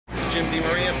Jim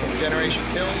DeMaria from Generation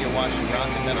Kill. You're watching Rock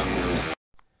and Metal News.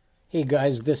 Hey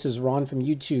guys, this is Ron from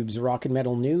YouTube's Rock and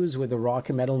Metal News with a Rock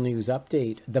and Metal News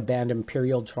update. The band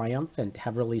Imperial Triumphant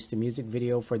have released a music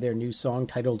video for their new song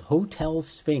titled Hotel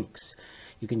Sphinx.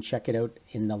 You can check it out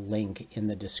in the link in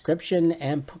the description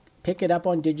and pick it up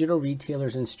on digital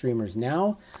retailers and streamers.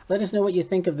 Now, let us know what you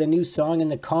think of the new song in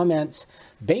the comments.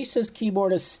 Bassist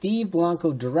keyboardist Steve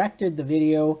Blanco directed the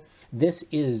video. This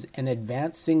is an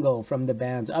advanced single from the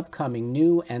band's upcoming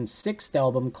new and 6th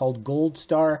album called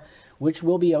Goldstar, which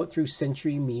will be out through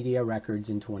Century Media Records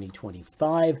in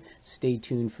 2025. Stay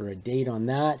tuned for a date on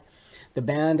that. The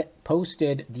band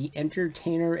posted, "The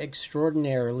entertainer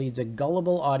extraordinaire leads a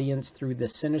gullible audience through the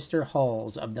sinister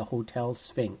halls of the Hotel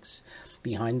Sphinx.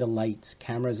 Behind the lights,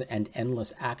 cameras, and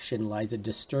endless action lies a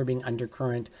disturbing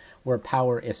undercurrent where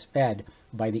power is fed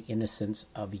by the innocence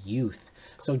of youth."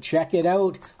 So check it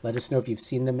out. Let us know if you've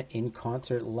seen them in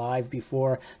concert live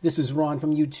before. This is Ron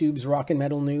from YouTube's Rock and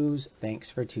Metal News. Thanks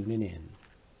for tuning in.